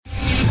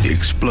The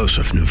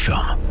explosive new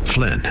film,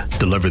 Flynn,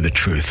 deliver the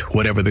truth,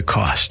 whatever the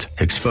cost,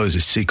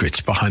 exposes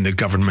secrets behind the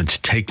government's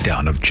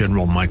takedown of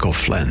General Michael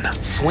Flynn.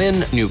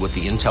 Flynn knew what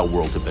the intel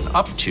world had been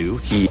up to.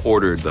 He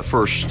ordered the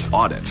first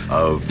audit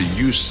of the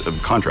use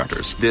of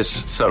contractors.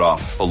 This set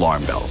off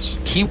alarm bells.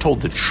 He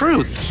told the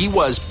truth. He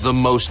was the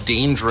most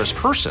dangerous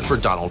person for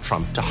Donald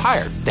Trump to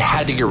hire. They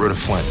had to get rid of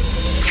Flynn.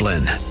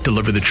 Flynn,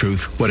 deliver the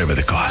truth, whatever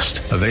the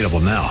cost. Available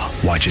now.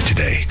 Watch it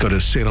today. Go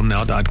to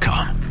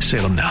salemnow.com.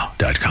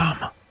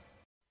 salemnow.com.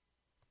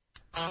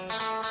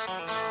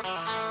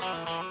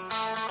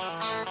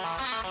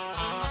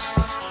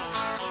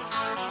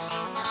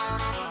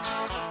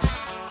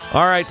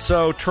 All right,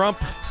 so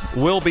Trump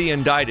will be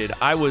indicted.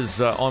 I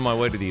was on my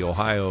way to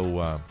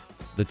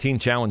the Teen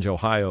Challenge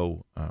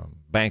Ohio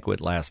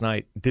banquet last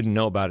night. Didn't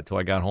know about it till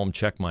I got home,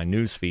 checked my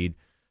news feed,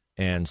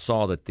 and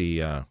saw that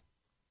the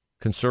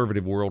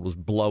conservative world was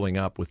blowing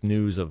up with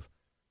news of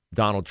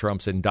Donald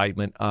Trump's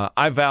indictment.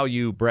 I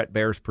value Bret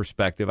Baier's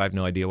perspective. I have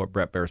no idea what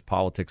Bret Baier's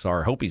politics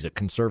are. I hope he's a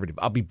conservative.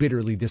 I'll be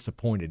bitterly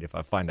disappointed if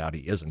I find out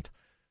he isn't.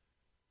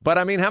 But,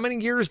 I mean, how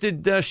many years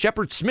did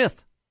Shepard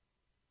Smith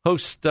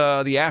host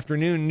the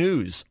afternoon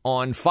news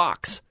on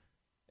Fox?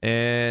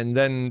 And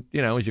then,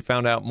 you know, as you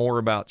found out more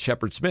about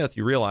Shepard Smith,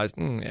 you realized,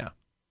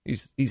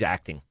 he's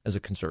acting as a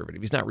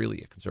conservative. He's not really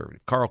a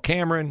conservative. Carl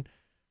Cameron,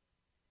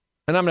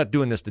 and I'm not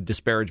doing this to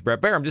disparage Bret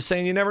Baier. I'm just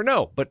saying you never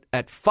know. But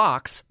at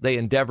Fox, they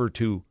endeavor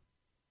to,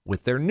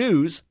 with their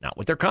news, not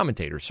with their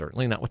commentators,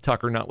 certainly, not with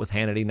Tucker, not with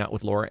Hannity, not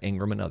with Laura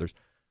Ingraham and others.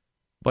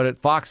 But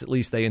at Fox, at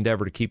least, they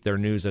endeavor to keep their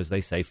news, as they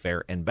say,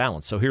 fair and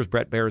balanced. So here's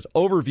Bret Baier's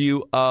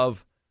overview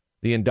of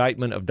the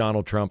indictment of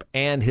Donald Trump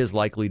and his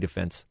likely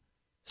defense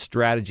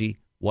strategy.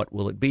 What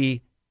will it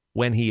be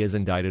when he is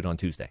indicted on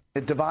Tuesday?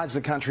 It divides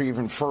the country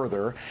even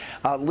further.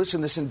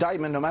 Listen, this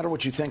indictment, no matter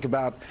what you think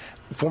about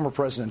former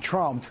President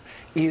Trump,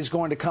 is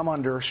going to come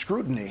under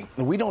scrutiny.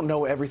 We don't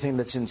know everything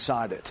that's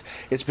inside it.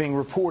 It's being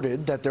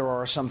reported that there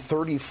are some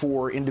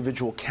 34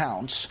 individual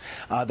counts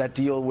that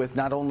deal with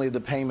not only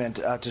the payment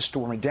to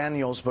Stormy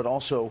Daniels, but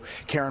also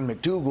Karen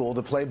McDougal,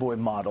 the Playboy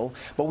model.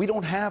 But we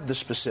don't have the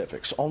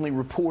specifics, only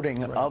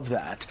reporting of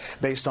that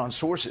based on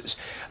sources.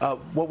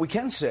 What we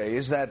can say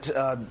is that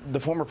the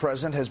former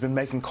president has been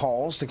making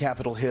calls to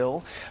Capitol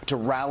Hill to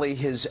rally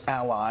his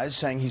allies,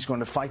 saying he's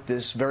going to fight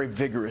this very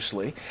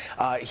vigorously.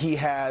 He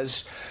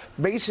has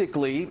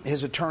basically,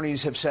 his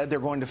attorneys have said they're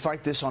going to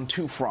fight this on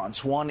two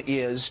fronts. One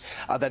is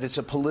that it's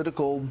a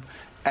political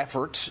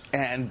effort,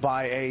 and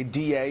by a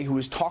DA who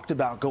has talked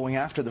about going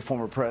after the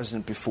former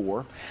president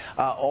before.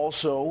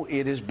 Also,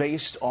 it is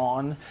based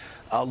on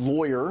a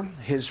lawyer,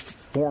 his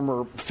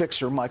former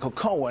fixer, Michael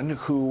Cohen,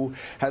 who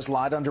has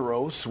lied under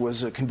oath,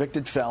 was a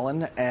convicted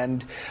felon,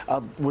 and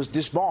was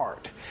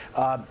disbarred.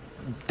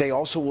 They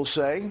also will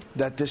say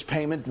that this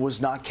payment was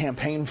not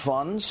campaign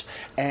funds,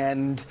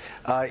 and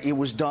it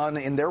was done,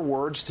 in their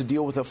words, to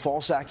deal with a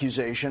false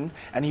accusation,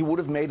 and he would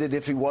have made it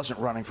if he wasn't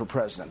running for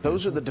president.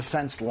 Those are the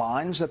defense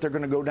lines that they're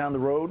going to go down the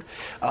road,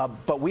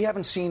 but we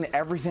haven't seen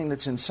everything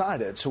that's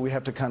inside it, so we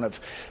have to kind of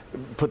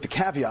put the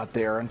caveat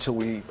there until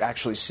we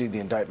actually see the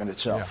indictment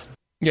itself.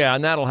 Yeah,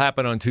 and that'll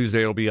happen on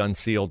Tuesday. It'll be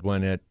unsealed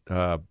when it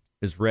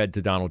is read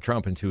to Donald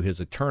Trump and to his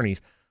attorneys.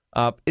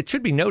 It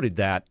should be noted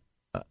that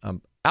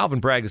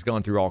Alvin Bragg has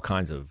gone through all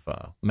kinds of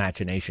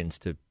machinations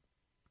to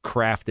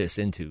craft this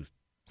into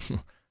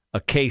a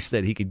case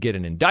that he could get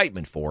an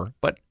indictment for.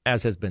 But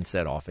as has been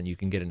said often, you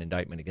can get an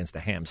indictment against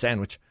a ham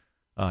sandwich.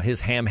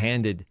 His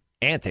ham-handed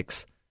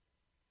antics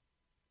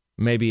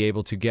may be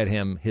able to get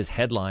him his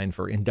headline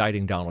for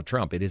indicting Donald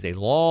Trump. It is a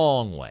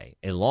long way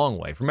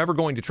from ever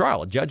going to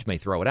trial. A judge may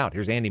throw it out.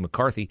 Here's Andy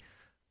McCarthy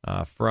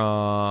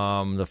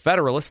from The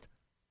Federalist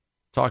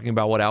talking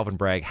about what Alvin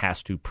Bragg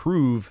has to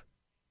prove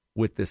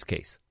with this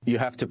case. You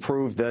have to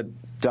prove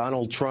that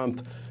Donald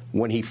Trump,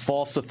 when he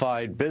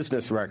falsified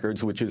business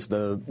records, which is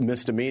the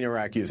misdemeanor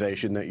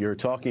accusation that you're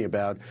talking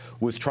about,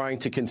 was trying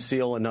to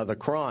conceal another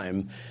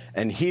crime.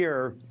 And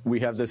here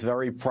we have this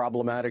very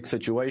problematic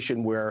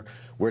situation where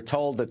we're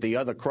told that the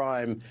other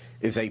crime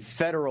is a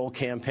federal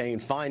campaign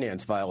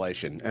finance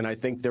violation. And I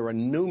think there are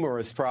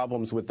numerous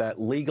problems with that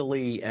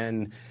legally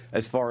and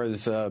as far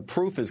as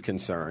proof is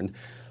concerned.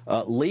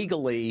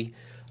 Legally,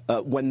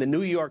 when the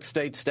New York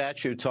State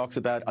statute talks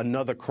about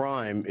another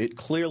crime, it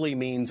clearly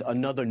means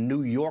another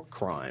New York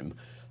crime.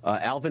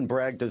 Alvin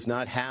Bragg does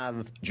not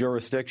have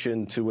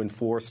jurisdiction to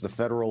enforce the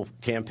federal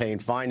campaign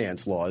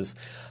finance laws.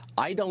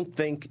 I don't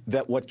think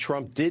that what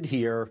Trump did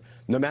here,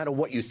 no matter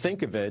what you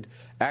think of it,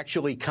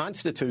 actually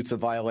constitutes a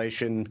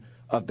violation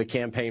of the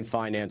campaign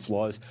finance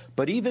laws.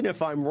 But even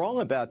if I'm wrong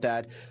about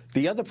that,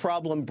 the other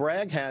problem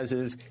Bragg has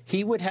is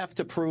he would have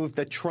to prove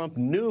that Trump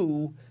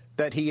knew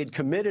that he had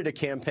committed a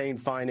campaign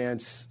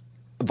finance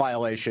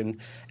violation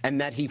and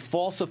that he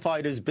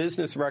falsified his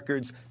business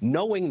records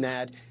knowing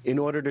that in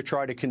order to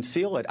try to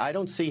conceal it. I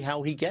don't see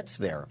how he gets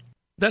there.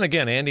 Then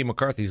again, Andy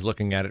McCarthy's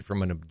looking at it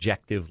from an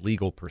objective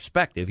legal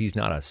perspective. He's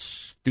not a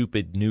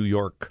stupid New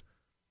York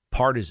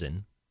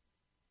partisan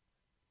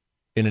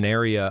in an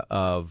area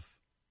of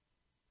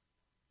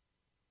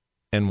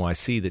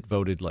NYC that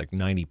voted like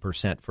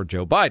 90% for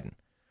Joe Biden.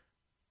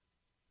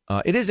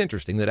 It is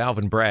interesting that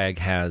Alvin Bragg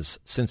has,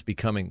 since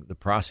becoming the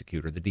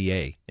prosecutor, the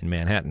DA in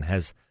Manhattan,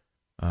 has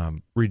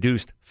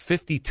reduced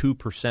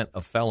 52%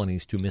 of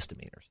felonies to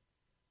misdemeanors.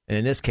 And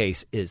in this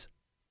case is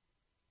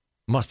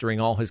mustering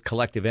all his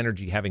collective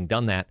energy, having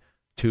done that,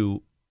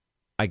 to,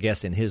 I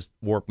guess, in his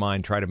warped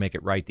mind, try to make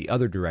it right the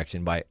other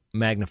direction by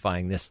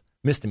magnifying this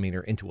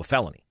misdemeanor into a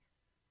felony.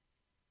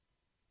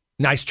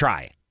 Nice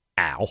try,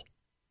 Al.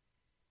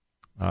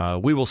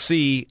 We will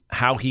see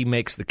how he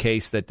makes the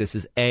case that this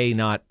is A,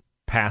 not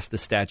past the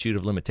statute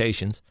of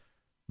limitations,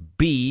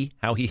 B,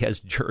 how he has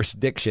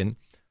jurisdiction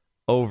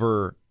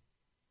over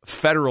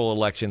federal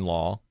election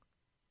law,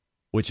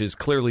 which is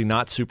clearly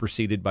not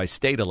superseded by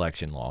state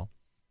election law.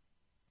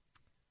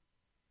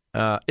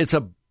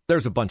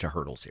 There's a bunch of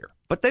hurdles here,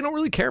 but they don't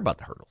really care about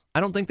the hurdles. I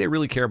don't think they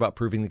really care about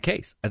proving the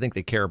case. I think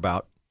they care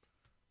about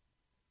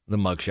the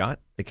mugshot.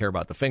 They care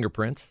about the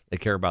fingerprints. They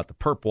care about the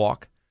perp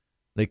walk.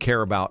 They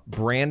care about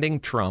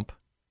branding Trump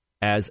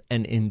as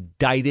an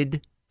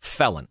indicted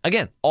felon.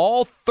 Again,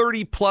 all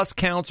 30-plus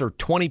counts or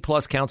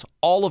 20-plus counts,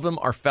 all of them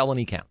are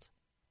felony counts.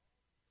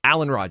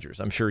 Alan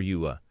Rogers, I'm sure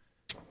you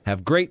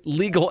have great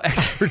legal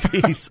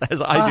expertise, as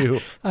I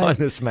do, on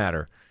this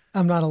matter.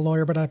 I'm not a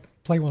lawyer, but I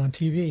play one on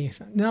TV.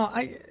 No,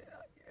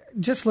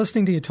 just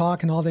listening to you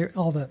talk and all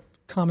the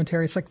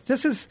commentary, it's like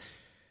this is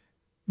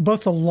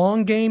both the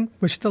long game,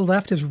 which the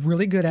left is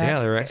really good at.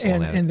 Yeah, they're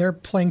excellent at it. And they're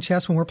playing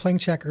chess when we're playing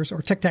checkers,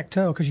 or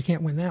tic-tac-toe, because you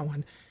can't win that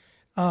one,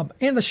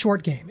 and the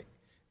short game.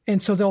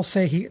 And so they'll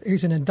say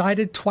he's an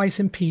indicted, twice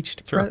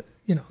impeached. Sure.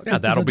 Yeah,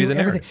 that'll be the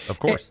narrative, of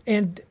course.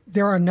 And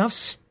there are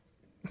enough,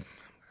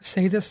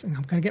 say this, and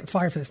I'm going to get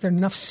fired for this, there are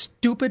enough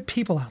stupid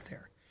people out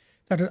there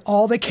that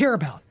all they care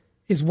about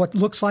is what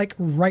looks like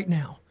right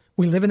now.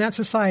 We live in that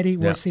society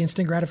where it's the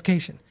instant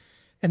gratification.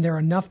 And there are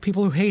enough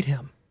people who hate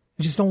him,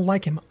 who just don't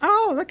like him.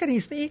 Oh, look at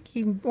he's the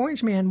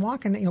orange man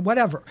walking,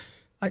 whatever.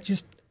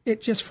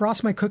 It just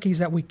frosts my cookies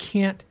that we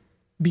can't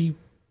be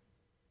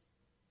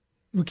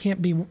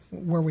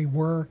where we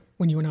were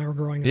when you and I were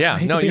growing up. Yeah,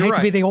 you're right. I hate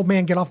to be the old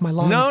man, get off my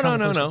lawn.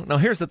 No.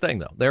 Here's the thing,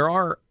 though. There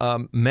are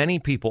many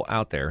people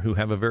out there who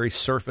have a very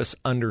surface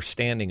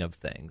understanding of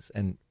things.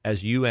 And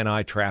as you and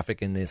I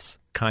traffic in this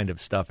kind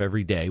of stuff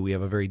every day, we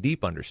have a very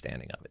deep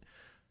understanding of it.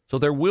 So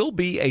there will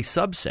be a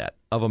subset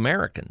of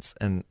Americans,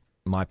 and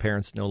my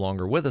parents no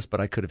longer with us, but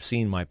I could have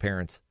seen my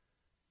parents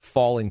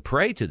falling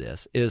prey to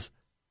this, is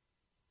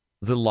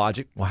the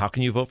logic, well, how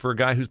can you vote for a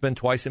guy who's been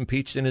twice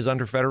impeached and is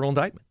under federal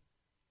indictment?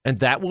 And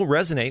that will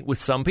resonate with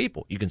some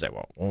people. You can say,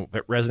 well, it won't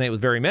resonate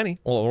with very many.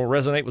 Well, it will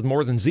resonate with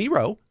more than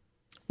zero.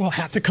 Well,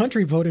 half the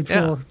country voted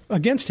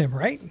against him,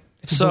 right?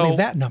 If you believe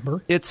that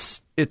number.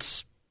 It's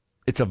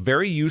a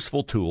very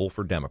useful tool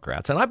for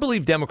Democrats. And I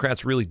believe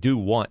Democrats really do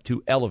want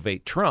to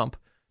elevate Trump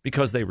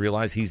because they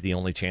realize he's the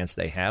only chance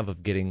they have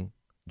of getting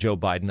Joe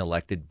Biden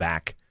elected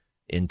back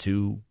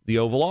into the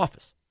Oval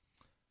Office.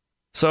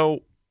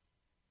 So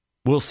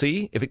we'll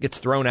see if it gets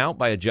thrown out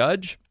by a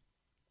judge.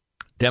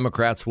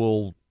 Democrats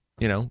will,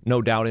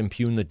 no doubt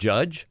impugn the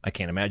judge. I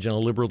can't imagine a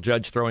liberal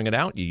judge throwing it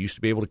out. You used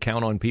to be able to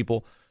count on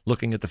people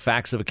looking at the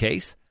facts of a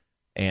case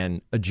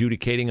and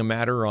adjudicating a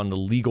matter on the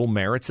legal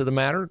merits of the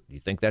matter. Do you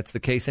think that's the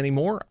case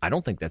anymore? I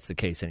don't think that's the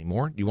case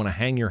anymore. Do you want to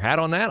hang your hat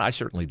on that? I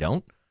certainly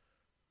don't.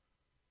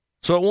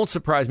 So it won't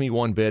surprise me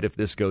one bit if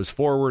this goes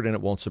forward, and it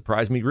won't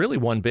surprise me really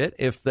one bit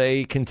if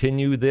they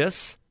continue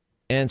this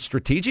and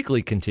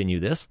strategically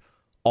continue this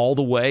all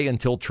the way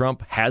until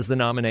Trump has the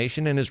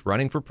nomination and is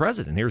running for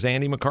president. Here's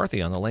Andy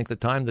McCarthy on the length of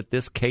time that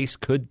this case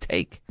could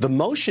take. The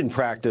motion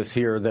practice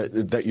here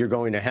that you're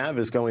going to have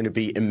is going to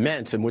be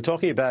immense. And we're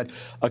talking about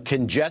a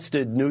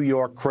congested New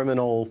York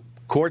criminal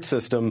court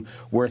system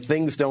where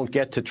things don't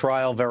get to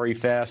trial very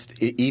fast,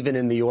 even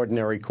in the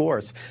ordinary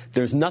course.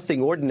 There's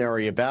nothing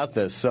ordinary about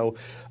this. So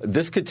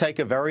this could take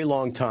a very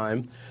long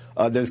time.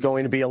 There's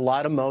going to be a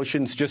lot of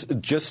motions,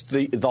 just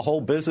the whole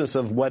business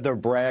of whether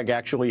Bragg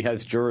actually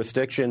has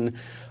jurisdiction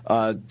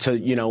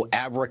to,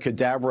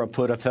 abracadabra,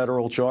 put a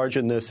federal charge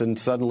in this and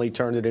suddenly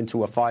turn it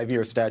into a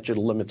 5-year statute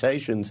of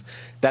limitations.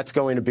 That's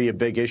going to be a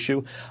big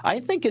issue. I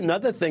think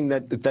another thing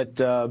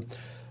that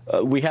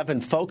we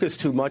haven't focused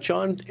too much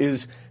on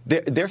is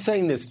they're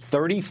saying there's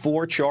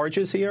 34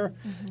 charges here.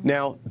 Mm-hmm.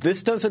 Now,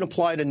 this doesn't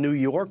apply to New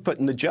York, but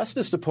in the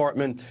Justice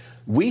Department,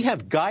 we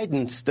have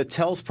guidance that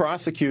tells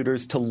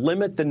prosecutors to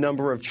limit the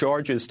number of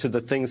charges to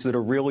the things that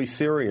are really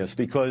serious,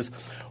 because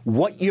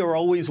what you're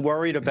always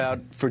worried about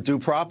for due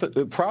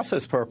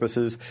process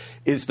purposes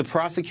is the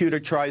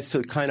prosecutor tries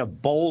to kind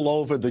of bowl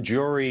over the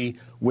jury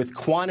with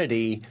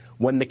quantity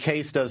when the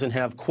case doesn't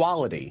have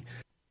quality.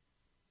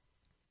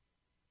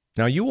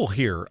 Now, you will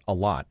hear a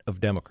lot of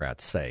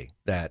Democrats say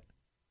that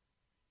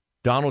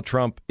Donald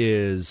Trump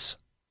is,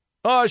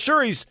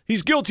 sure,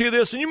 he's guilty of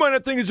this, and you might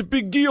not think it's a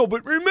big deal,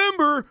 but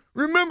remember,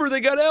 they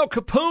got Al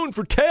Capone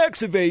for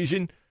tax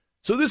evasion,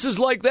 so this is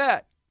like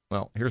that.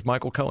 Well, here's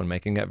Michael Cohen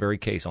making that very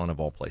case on, of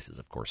all places,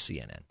 of course,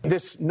 CNN.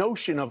 This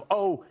notion of,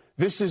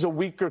 this is a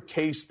weaker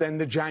case than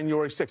the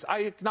January 6th. I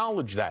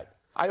acknowledge that.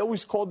 I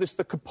always call this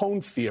the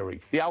Capone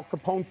theory, the Al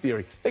Capone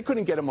theory. They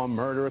couldn't get him on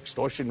murder,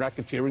 extortion,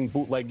 racketeering,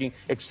 bootlegging,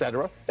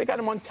 etc. They got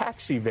him on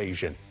tax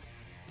evasion.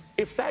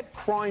 If that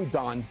crime,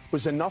 Don,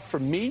 was enough for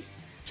me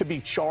to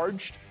be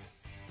charged,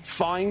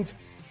 fined,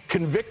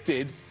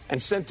 convicted, and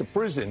sent to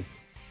prison,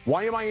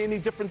 why am I any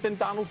different than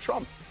Donald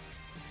Trump?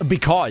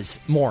 Because,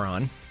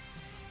 moron,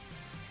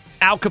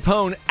 Al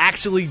Capone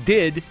actually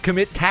did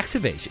commit tax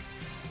evasion.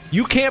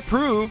 You can't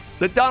prove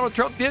that Donald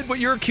Trump did what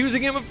you're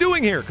accusing him of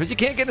doing here because you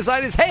can't get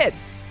inside his head.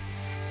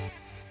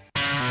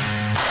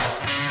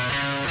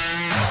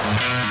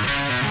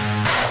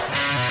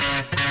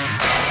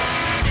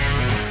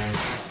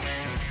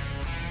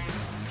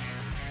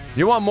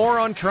 You want more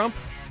on Trump?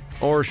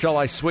 Or shall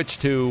I switch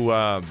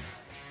to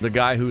the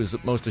guy who is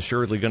most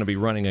assuredly going to be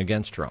running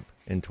against Trump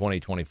in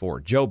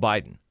 2024, Joe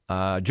Biden?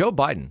 Joe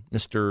Biden,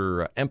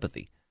 Mr.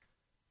 Empathy,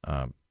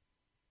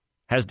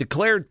 has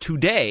declared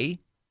today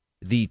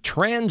the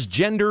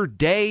Transgender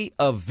Day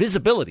of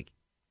Visibility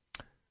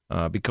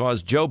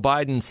because Joe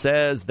Biden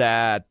says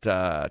that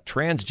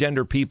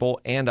transgender people,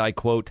 and I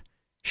quote,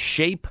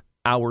 shape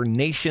our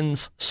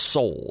nation's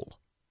soul.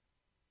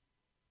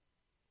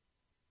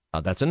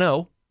 That's a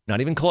no,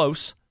 not even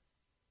close.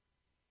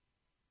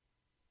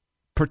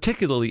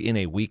 Particularly in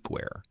a week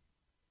where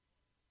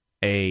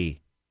a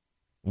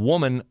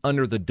woman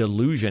under the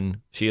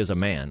delusion, she is a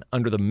man,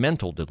 under the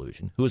mental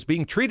delusion, who is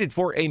being treated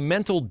for a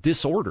mental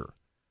disorder,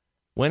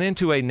 went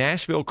into a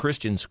Nashville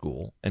Christian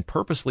school and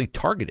purposely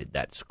targeted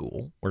that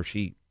school where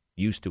she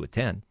used to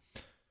attend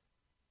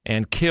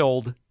and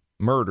killed,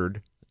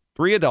 murdered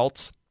 3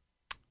 adults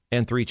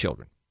and 3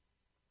 children,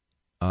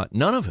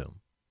 none of whom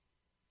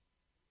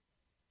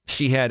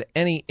she had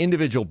any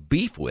individual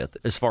beef with,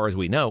 as far as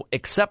we know,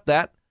 except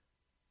that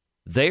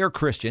they are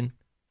Christian,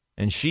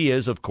 and she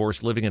is, of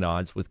course, living at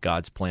odds with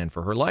God's plan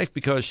for her life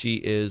because she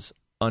is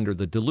under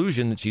the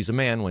delusion that she's a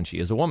man when she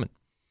is a woman.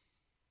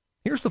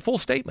 Here's the full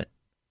statement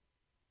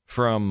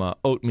from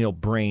Oatmeal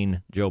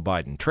Brain Joe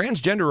Biden.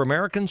 Transgender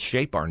Americans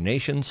shape our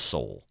nation's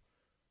soul.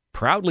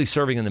 Proudly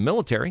serving in the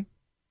military,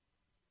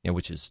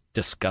 which is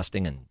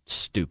disgusting and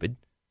stupid.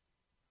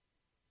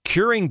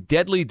 Curing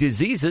deadly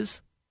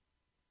diseases.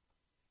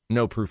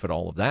 No proof at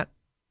all of that.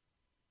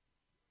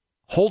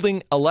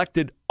 Holding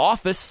elected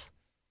office,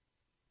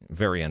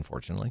 very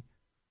unfortunately,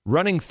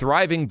 running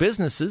thriving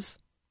businesses,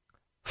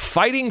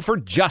 fighting for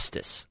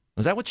justice.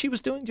 Was that what she was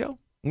doing, Joe?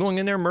 Going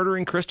in there,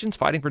 murdering Christians,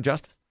 fighting for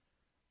justice?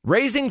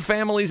 Raising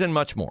families and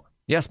much more.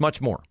 Yes,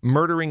 much more.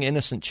 Murdering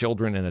innocent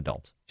children and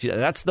adults.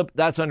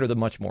 That's under the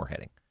much more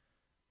heading.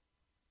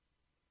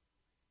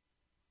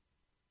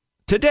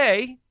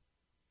 Today,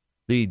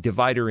 the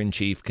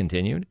divider-in-chief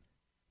continued,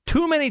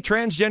 too many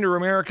transgender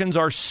Americans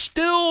are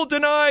still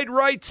denied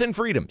rights and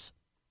freedoms.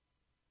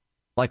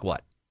 Like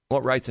what?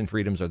 What rights and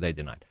freedoms are they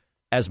denied?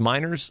 As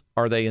minors,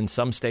 are they in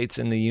some states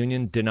in the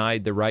Union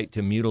denied the right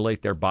to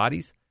mutilate their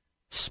bodies,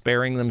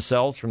 sparing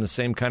themselves from the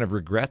same kind of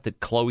regret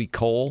that Chloe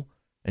Cole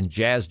and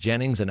Jazz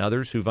Jennings and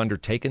others who've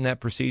undertaken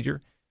that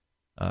procedure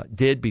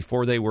did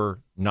before they were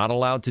not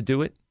allowed to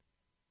do it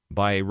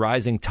by a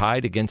rising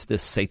tide against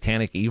this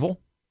satanic evil?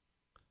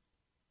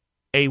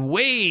 A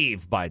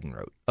wave, Biden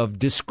wrote, of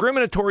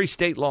discriminatory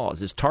state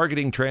laws is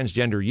targeting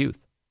transgender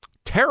youth,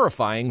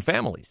 terrifying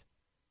families.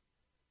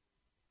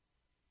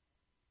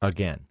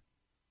 Again,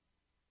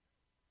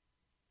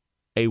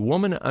 a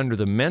woman under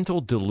the mental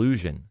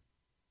delusion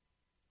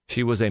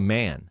she was a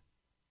man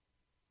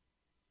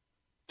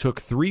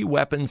took 3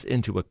 weapons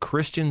into a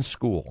Christian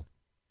school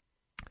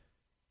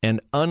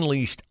and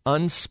unleashed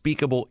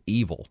unspeakable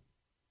evil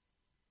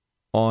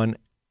on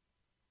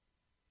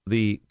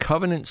the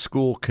Covenant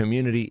School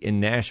community in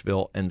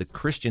Nashville and the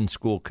Christian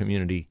school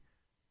community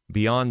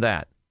beyond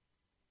that.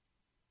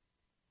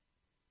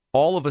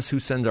 All of us who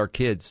send our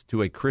kids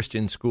to a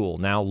Christian school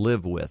now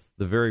live with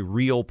the very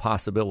real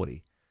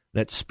possibility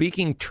that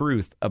speaking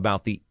truth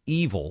about the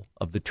evil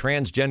of the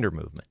transgender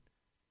movement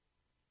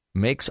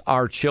makes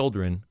our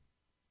children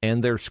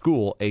and their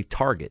school a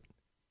target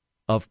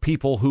of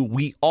people who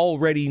we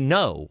already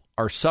know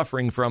are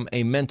suffering from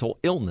a mental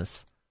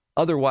illness.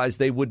 Otherwise,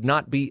 they would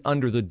not be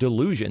under the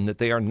delusion that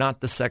they are not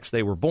the sex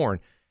they were born.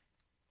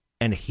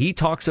 And he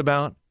talks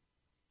about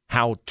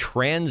how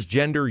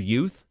transgender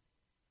youth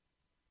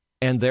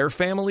and their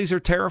families are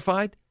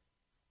terrified.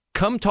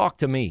 Come talk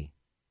to me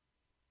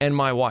and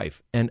my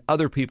wife and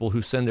other people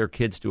who send their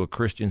kids to a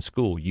Christian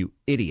school, you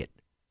idiot,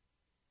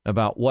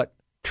 about what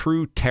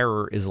true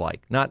terror is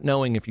like. Not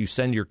knowing if you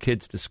send your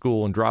kids to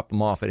school and drop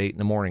them off at 8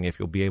 a.m, if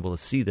you'll be able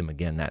to see them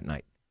again that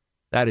night.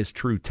 That is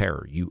true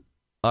terror, you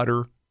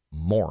utter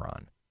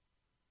moron.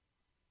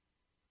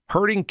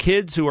 Hurting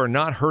kids who are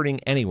not hurting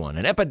anyone.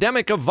 An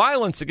epidemic of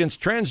violence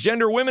against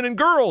transgender women and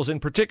girls, in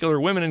particular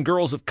women and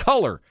girls of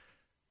color.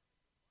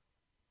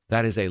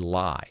 That is a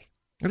lie.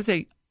 It is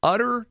a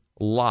utter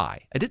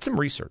lie. I did some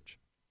research,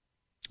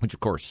 which, of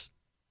course,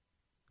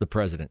 the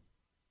president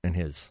and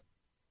his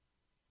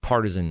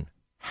partisan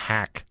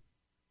hack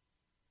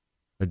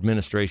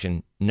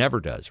administration never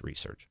does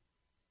research.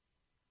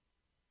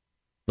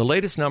 The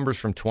latest numbers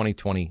from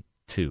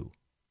 2022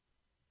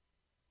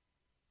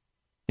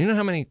 You know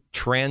how many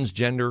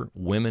transgender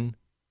women?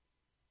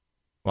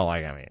 Well,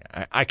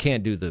 I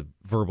can't do the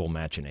verbal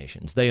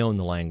machinations. They own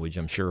the language,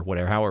 I'm sure.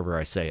 However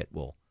I say it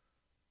will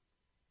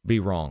be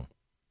wrong.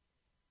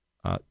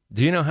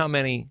 Do you know how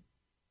many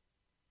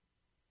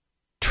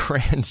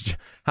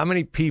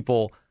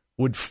people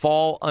would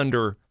fall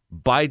under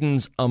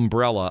Biden's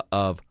umbrella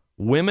of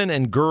women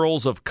and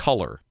girls of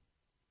color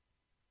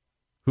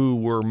who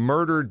were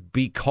murdered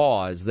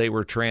because they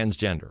were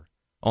transgender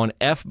on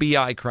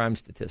FBI crime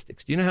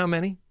statistics? Do you know how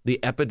many? The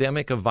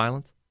epidemic of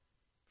violence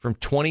from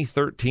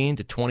 2013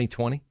 to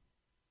 2020?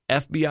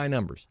 FBI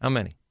numbers. How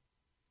many?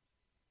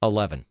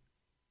 11.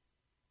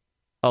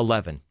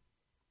 11.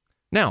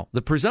 Now,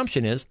 the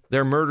presumption is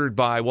they're murdered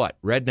by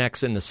what?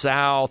 Rednecks in the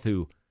South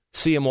who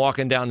see them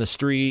walking down the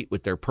street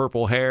with their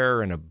purple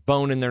hair and a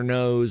bone in their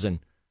nose and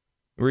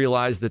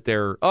realize that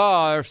they're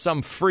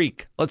some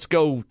freak. Let's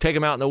go take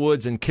them out in the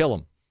woods and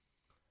kill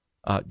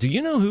them. Do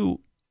you know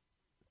who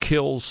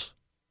kills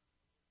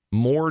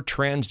more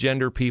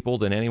transgender people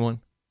than anyone?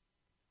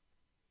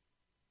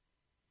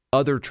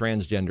 Other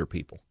transgender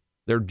people.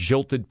 They're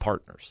jilted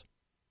partners.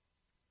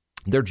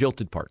 They're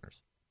jilted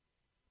partners.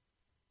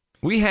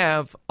 We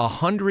have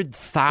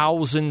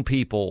 100,000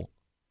 people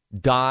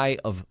die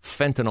of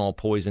fentanyl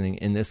poisoning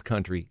in this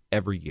country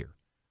every year.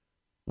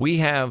 We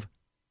have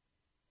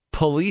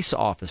police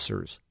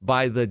officers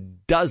by the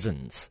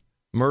dozens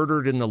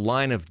murdered in the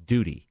line of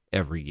duty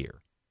every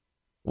year.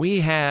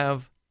 We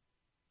have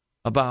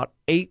about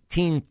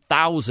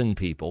 18,000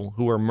 people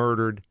who are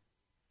murdered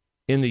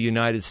in the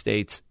United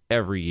States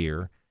every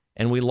year,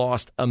 and we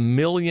lost 1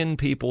 million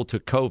people to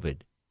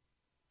COVID.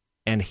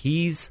 And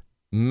he's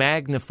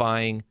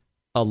magnifying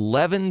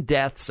 11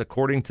 deaths,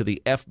 according to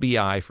the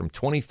FBI, from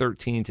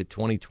 2013 to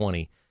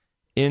 2020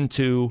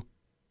 into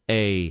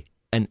an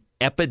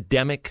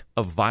epidemic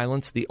of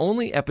violence. The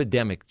only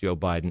epidemic, Joe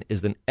Biden,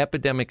 is an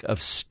epidemic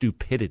of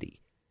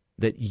stupidity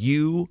that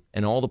you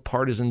and all the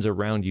partisans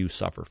around you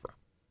suffer from.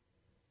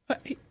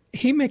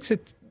 He makes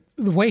it,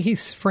 the way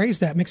he's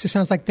phrased that, makes it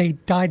sound like they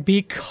died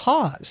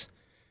because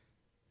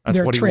that's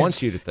what he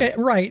wants you to think.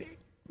 Right.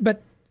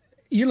 But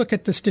you look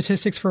at the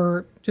statistics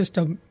for just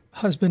a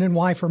husband and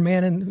wife or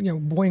man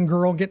and boy and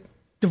girl get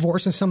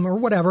divorced and some or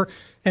whatever,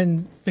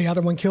 and the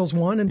other one kills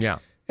one. And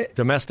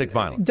domestic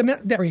violence.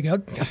 There you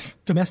go.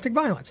 Domestic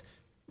violence.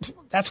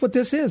 That's what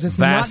this is. It's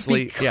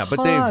vastly, not because...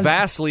 but they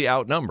vastly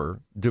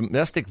outnumber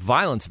domestic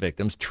violence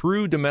victims.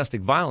 True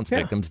domestic violence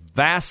victims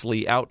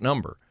vastly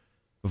outnumber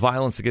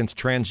violence against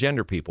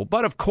transgender people.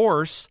 But of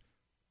course,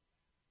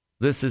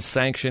 this is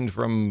sanctioned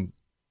from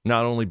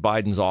not only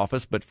Biden's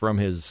office, but from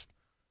his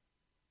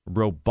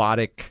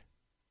robotic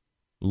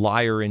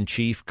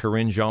liar-in-chief,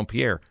 Karine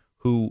Jean-Pierre,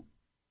 who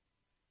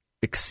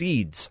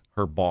exceeds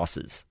her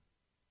boss's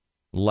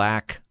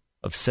lack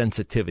of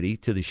sensitivity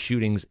to the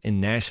shootings in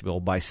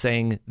Nashville by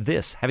saying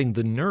this, having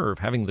the nerve,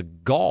 having the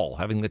gall,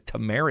 having the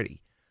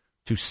temerity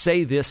to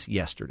say this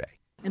yesterday.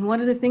 And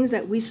one of the things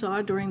that we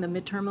saw during the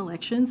midterm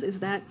elections is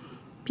that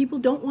people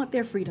don't want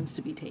their freedoms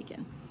to be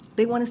taken.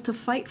 They want us to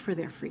fight for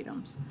their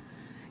freedoms.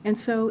 And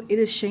so it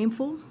is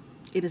shameful,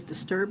 it is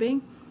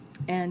disturbing,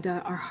 and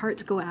our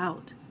hearts go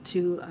out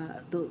to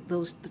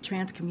the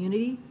trans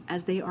community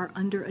as they are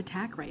under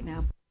attack right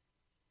now.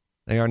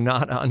 They are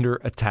not under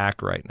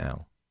attack right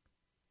now.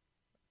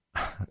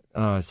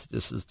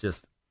 This is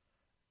just,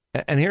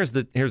 and here's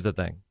the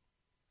thing.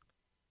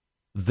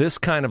 This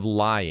kind of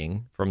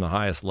lying from the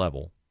highest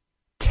level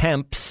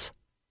tempts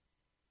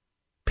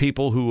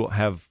people who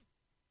have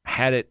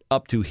had it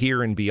up to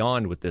here and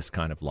beyond with this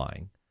kind of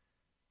lying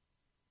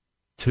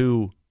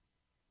to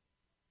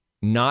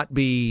not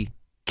be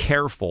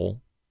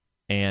careful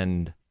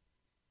and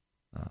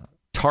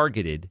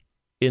targeted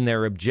in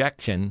their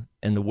objection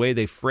and the way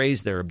they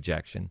phrase their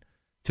objection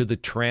to the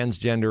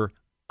transgender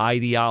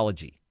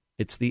ideology.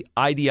 It's the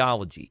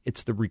ideology.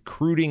 It's the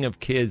recruiting of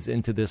kids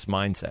into this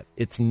mindset.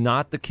 It's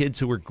not the kids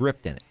who are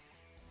gripped in it.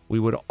 We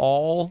would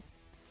all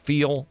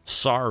feel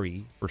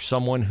sorry for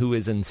someone who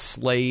is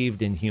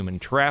enslaved in human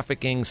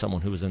trafficking,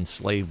 someone who is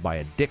enslaved by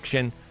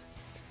addiction.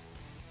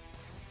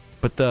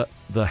 But the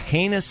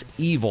heinous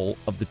evil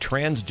of the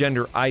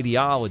transgender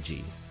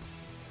ideology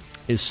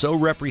is so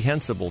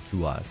reprehensible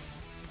to us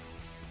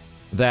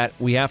that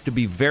we have to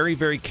be very,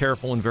 very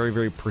careful and very,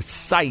 very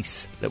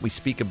precise that we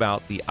speak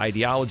about the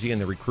ideology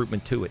and the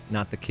recruitment to it,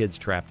 not the kids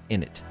trapped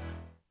in it.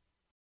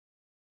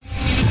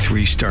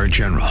 3-star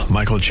General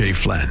Michael J.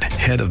 Flynn,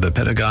 head of the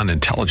Pentagon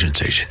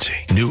Intelligence Agency,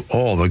 knew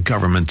all the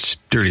government's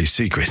dirty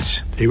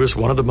secrets. He was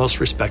one of the most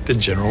respected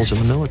generals in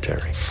the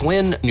military.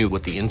 Flynn knew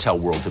what the intel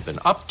world had been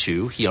up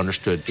to. He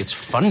understood its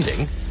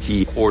funding.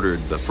 He ordered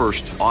the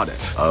first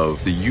audit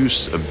of the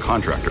use of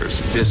contractors.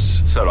 This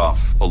set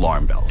off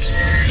alarm bells.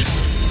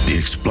 The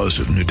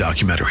explosive new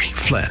documentary,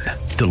 Flynn,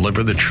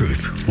 Deliver the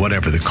Truth,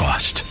 Whatever the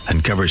Cost,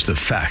 uncovers the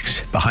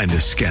facts behind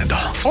this scandal.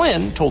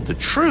 Flynn told the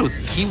truth.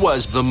 He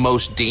was the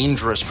most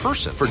dangerous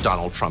person for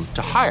Donald Trump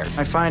to hire.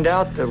 I find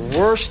out the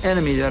worst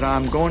enemy that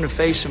I'm going to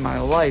face in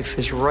my life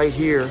is right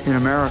here in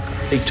America.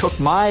 They took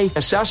my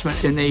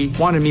assessment and they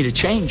wanted me to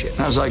change it. And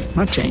I was like, I'm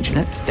not changing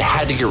it. They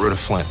had to get rid of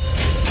Flynn.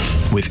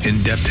 With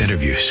in-depth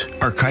interviews,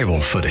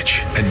 archival footage,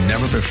 and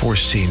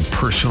never-before-seen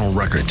personal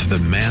records of the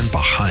man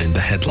behind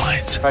the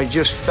headlines. I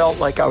just felt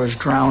like I was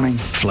drowning.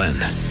 Flynn,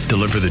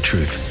 Deliver the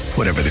Truth,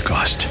 Whatever the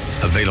Cost.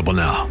 Available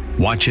now.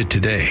 Watch it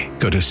today.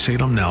 Go to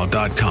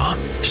salemnow.com.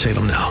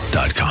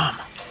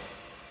 salemnow.com.